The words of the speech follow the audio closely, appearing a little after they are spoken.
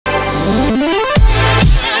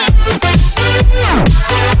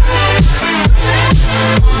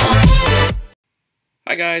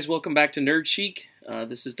Hi guys, welcome back to Nerd Chic.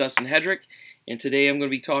 This is Dustin Hedrick, and today I'm going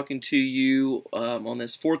to be talking to you on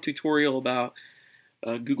this fourth tutorial about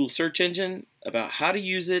Google search engine, about how to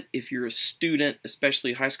use it if you're a student,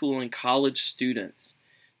 especially high school and college students.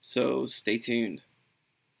 So stay tuned.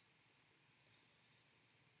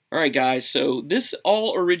 Alright guys, so this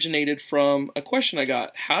all originated from a question I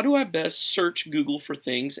got. How do I best search Google for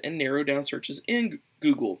things and narrow down searches in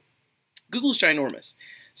Google? Google's ginormous.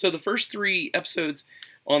 So the first 3 episodes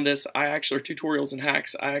on this, or tutorials and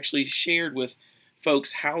hacks, I actually shared with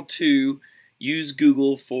folks how to use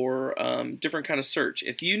Google for different kind of search.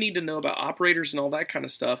 If you need to know about operators and all that kind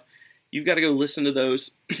of stuff, you've got to go listen to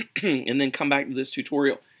those and then come back to this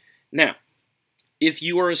tutorial. Now, if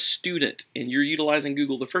you are a student and you're utilizing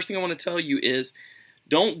Google, the first thing I want to tell you is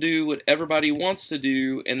don't do what everybody wants to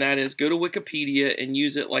do, and that is go to Wikipedia and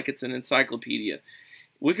use it like it's an encyclopedia.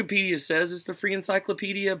 Wikipedia says it's the free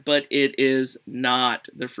encyclopedia, but it is not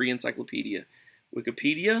the free encyclopedia.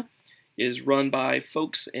 Wikipedia is run by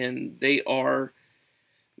folks, and they are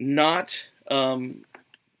not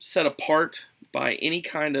set apart by any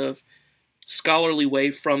kind of scholarly way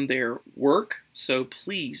from their work. So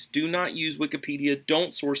please do not use Wikipedia.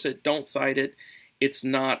 Don't source it. Don't cite it. It's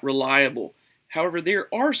not reliable. However,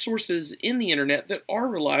 there are sources in the internet that are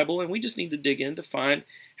reliable, and we just need to dig in to find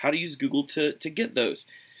how to use Google to get those.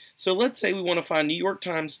 So let's say we want to find New York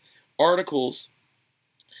Times articles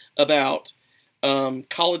about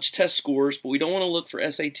college test scores, but we don't want to look for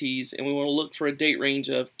SATs, and we want to look for a date range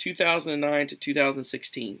of 2009 to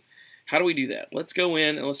 2016. How do we do that? Let's go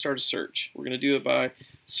in and let's start a search. We're going to do it by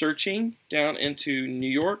searching down into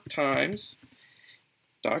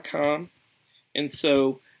NewYorkTimes.com. And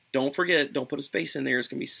so don't forget, don't put a space in there. It's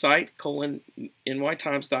going to be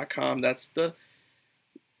site:nytimes.com. That's the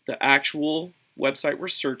actual website we're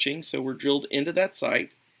searching. So we're drilled into that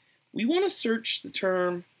site. We want to search the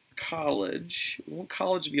term college. We want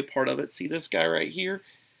college to be a part of it. See this guy right here?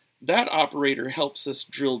 That operator helps us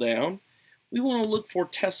drill down. We want to look for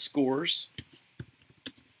test scores.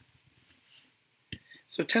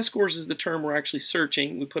 So test scores is the term we're actually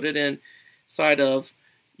searching. We put it inside of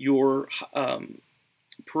your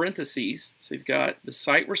parentheses. So you've got the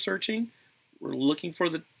site we're searching. We're looking for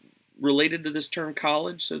the related to this term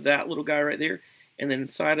college, so that little guy right there. And then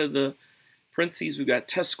inside of the parentheses, we've got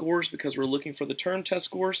test scores because we're looking for the term test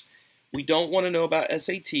scores. We don't want to know about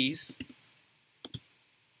SATs,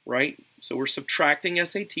 right? So we're subtracting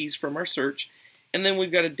SATs from our search. And then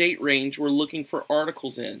we've got a date range we're looking for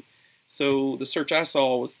articles in. So the search I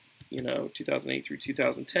saw was, 2008 through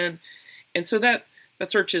 2010. And so that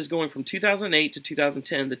search is going from 2008 to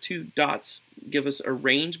 2010. The 2 dots give us a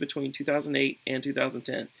range between 2008 and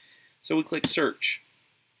 2010. So we click search.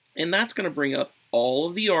 And that's going to bring up all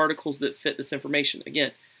of the articles that fit this information.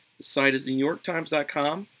 Again, the site is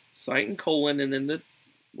NewYorkTimes.com, site and colon, and then the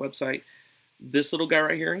website. This little guy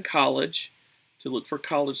right here in college to look for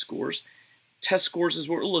college scores. Test scores is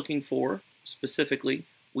what we're looking for specifically.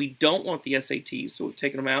 We don't want the SATs, so we've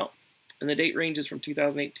taken them out. And the date range is from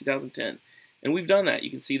 2008 to 2010. And we've done that.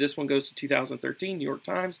 You can see this one goes to 2013, New York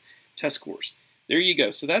Times, test scores. There you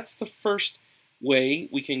go. So that's the first way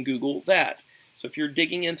we can Google that. So if you're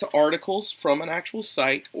digging into articles from an actual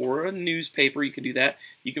site or a newspaper, you can do that.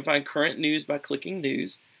 You can find current news by clicking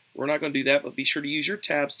news. We're not going to do that, but be sure to use your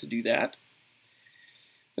tabs to do that.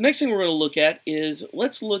 The next thing we're going to look at is,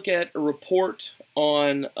 let's look at a report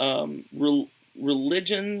on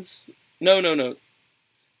religions. No.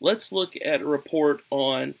 Let's look at a report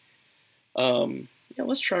on,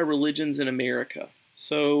 let's try religions in America.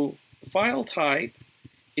 So file type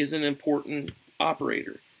is an important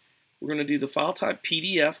operator. We're going to do the file type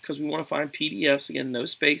PDF because we want to find PDFs. Again, no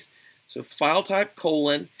space. So file type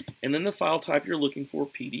colon, and then the file type you're looking for,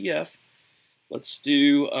 PDF. Let's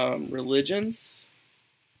do religion.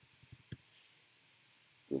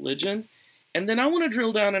 And then I want to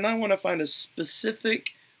drill down and I want to find a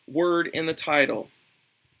specific word in the title.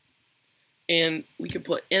 And we can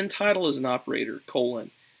put in title as an operator,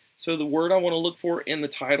 colon. So the word I want to look for in the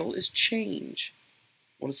title is change.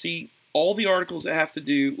 I want to see all the articles that have to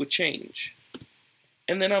do with change.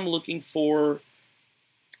 And then I'm looking for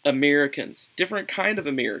Americans, different kind of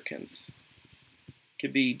Americans.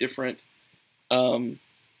 Could be different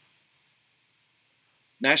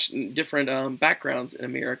different backgrounds in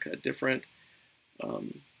America, different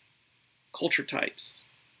culture types.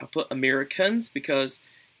 I put Americans because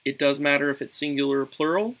it does matter if it's singular or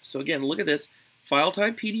plural. So again, look at this. File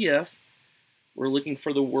type PDF. We're looking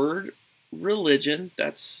for the word religion,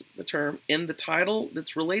 that's the term, in the title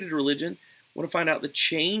that's related to religion. We want to find out the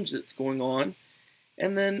change that's going on.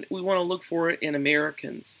 And then we want to look for it in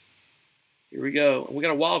Americans. Here we go. And we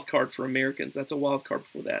got a wild card for Americans. That's a wild card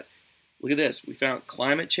for that. Look at this. We found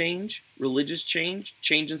climate change, religious change,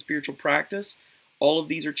 change in spiritual practice. All of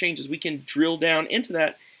these are changes. We can drill down into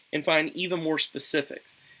that and find even more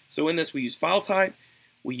specifics. So in this, we use file type,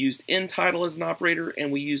 we used in title as an operator,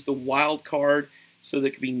 and we used the wild card, so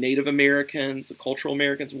that could be Native Americans, cultural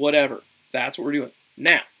Americans, whatever. That's what we're doing.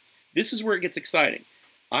 Now, this is where it gets exciting.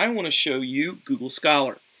 I want to show you Google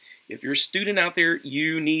Scholar. If you're a student out there,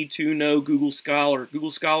 you need to know Google Scholar.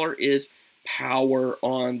 Google Scholar is power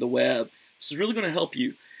on the web. This is really going to help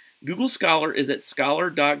you. Google Scholar is at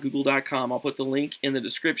scholar.google.com. I'll put the link in the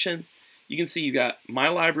description. You can see you got my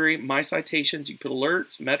library, my citations. You put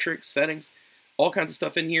alerts, metrics, settings, all kinds of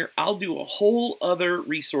stuff in here. I'll do a whole other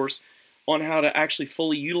resource on how to actually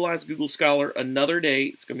fully utilize Google Scholar another day.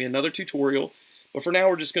 It's going to be another tutorial. But for now,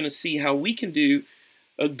 we're just going to see how we can do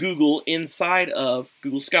a Google inside of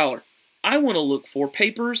Google Scholar. I want to look for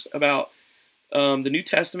papers about the New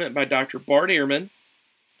Testament by Dr. Bart Ehrman.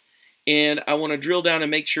 And I want to drill down and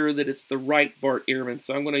make sure that it's the right Bart Ehrman.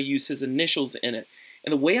 So I'm going to use his initials in it.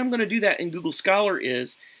 And the way I'm going to do that in Google Scholar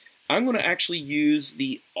is I'm going to actually use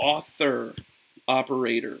the author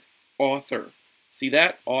operator. Author. See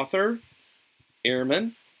that? Author.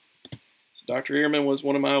 Ehrman. So Dr. Ehrman was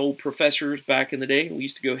one of my old professors back in the day. We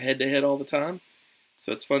used to go head-to-head all the time.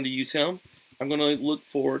 So it's fun to use him. I'm going to look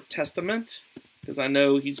for Testament because I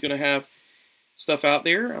know he's going to have stuff out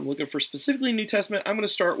there. I'm looking for specifically New Testament. I'm going to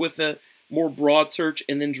start with a more broad search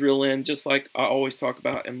and then drill in, just like I always talk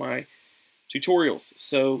about in my tutorials.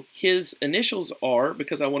 So his initials are,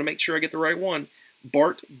 because I want to make sure I get the right one,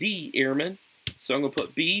 Bart D. Ehrman. So I'm going to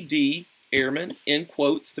put B.D. Ehrman in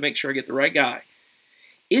quotes to make sure I get the right guy.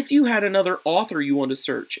 If you had another author you wanted to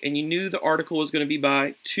search and you knew the article was going to be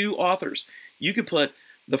by two authors, you could put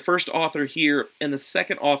the first author here and the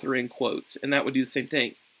second author in quotes, and that would do the same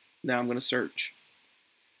thing. Now I'm going to search.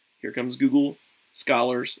 Here comes Google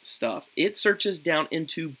Scholar's stuff. It searches down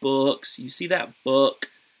into books. You see that? Book.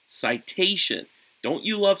 Citation. Don't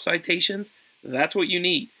you love citations? That's what you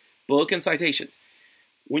need. Book and citations.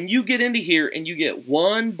 When you get into here and you get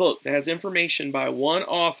one book that has information by one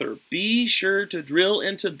author, be sure to drill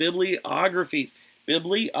into bibliographies.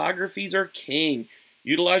 Bibliographies are king.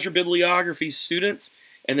 Utilize your bibliographies, students,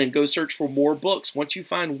 and then go search for more books. Once you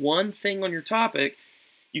find one thing on your topic,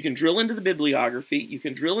 you can drill into the bibliography, you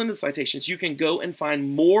can drill into citations, you can go and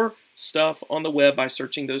find more stuff on the web by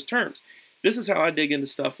searching those terms. This is how I dig into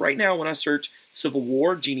stuff right now when I search Civil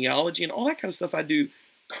War, genealogy, and all that kind of stuff I do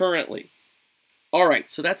currently. All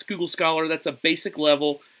right, so that's Google Scholar. That's a basic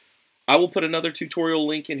level. I will put another tutorial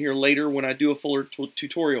link in here later when I do a fuller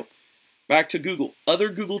tutorial. Back to Google. Other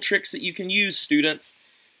Google tricks that you can use, students.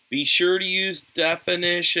 Be sure to use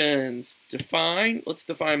definitions. Define. Let's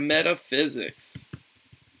define metaphysics.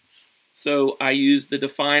 So I use the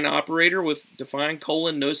define operator with define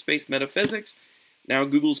colon no space metaphysics. Now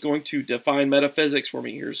Google's going to define metaphysics for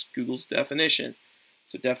me. Here's Google's definition.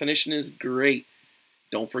 So definition is great.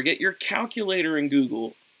 Don't forget your calculator in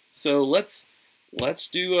Google. So let's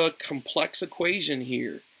do a complex equation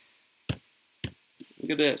here.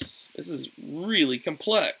 Look at this. This is really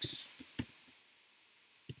complex.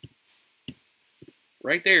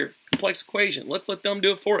 Right there, complex equation. Let's let them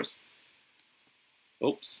do it for us.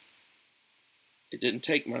 Oops. It didn't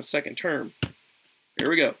take my second term. Here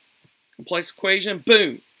we go. Complex equation,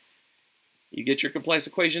 boom. You get your complex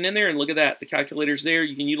equation in there, and look at that. The calculator's there.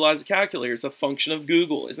 You can utilize the calculator. It's a function of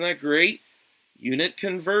Google. Isn't that great? Unit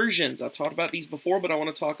conversions. I've talked about these before, but I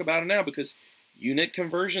want to talk about it now because unit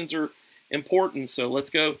conversions are important. So let's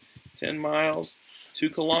go 10 miles, 2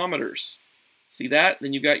 kilometers. See that?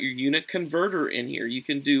 Then you've got your unit converter in here. You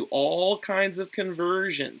can do all kinds of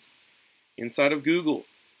conversions inside of Google.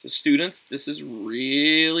 So students, this is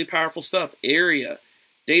really powerful stuff. Area,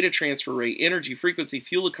 data transfer rate, energy, frequency,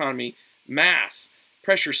 fuel economy, mass,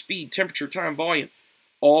 pressure, speed, temperature, time, volume.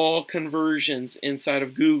 All conversions inside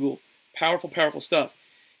of Google. Powerful, powerful stuff.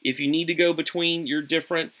 If you need to go between your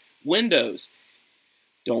different windows,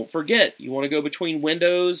 don't forget, you want to go between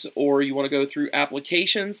windows or you want to go through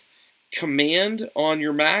applications. Command on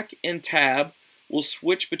your Mac and Tab will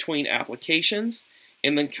switch between applications,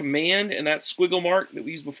 and then Command and that squiggle mark that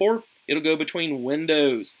we used before, it'll go between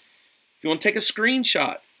windows. If you want to take a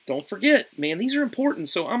screenshot, don't forget, man, these are important.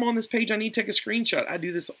 So I'm on this page, I need to take a screenshot. I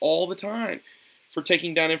do this all the time for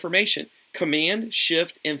taking down information. Command,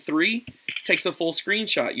 Shift, and 3 takes a full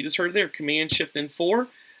screenshot. You just heard it there, Command, Shift, and 4.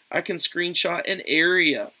 I can screenshot an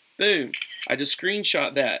area. Boom. I just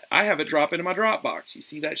screenshot that. I have it drop into my Dropbox. You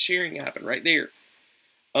see that sharing happen right there.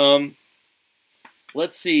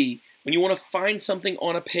 Let's see. When you want to find something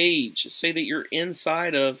on a page, say that you're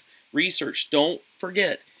inside of research, don't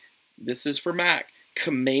forget, this is for Mac.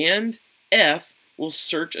 Command F will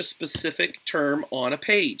search a specific term on a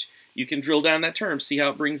page. You can drill down that term. See how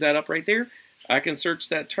it brings that up right there? I can search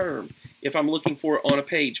that term if I'm looking for it on a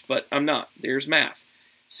page, but I'm not. There's math.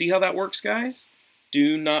 See how that works, guys?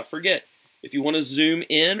 Do not forget. If you want to zoom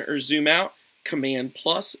in or zoom out, Command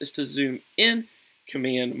plus is to zoom in,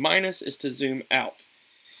 Command minus is to zoom out.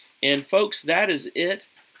 And folks, that is it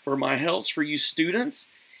for my helps for you students.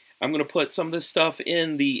 I'm going to put some of this stuff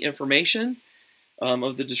in the information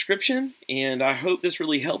of the description, and I hope this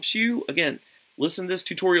really helps you. Again, listen to this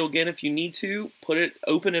tutorial again if you need to.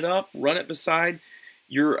 Open it up, run it beside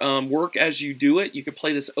your work as you do it. You can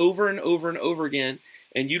play this over and over and over again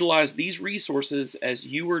and utilize these resources as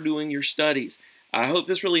you are doing your studies. I hope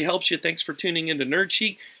this really helps you. Thanks for tuning into Nerd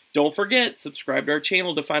Chic. Don't forget, subscribe to our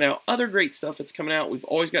channel to find out other great stuff that's coming out. We've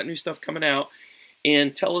always got new stuff coming out.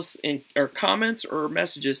 And tell us in our comments or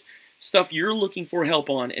messages stuff you're looking for help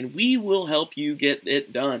on, and we will help you get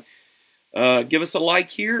it done. Give us a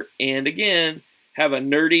like here, and again, have a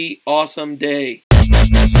nerdy, awesome day.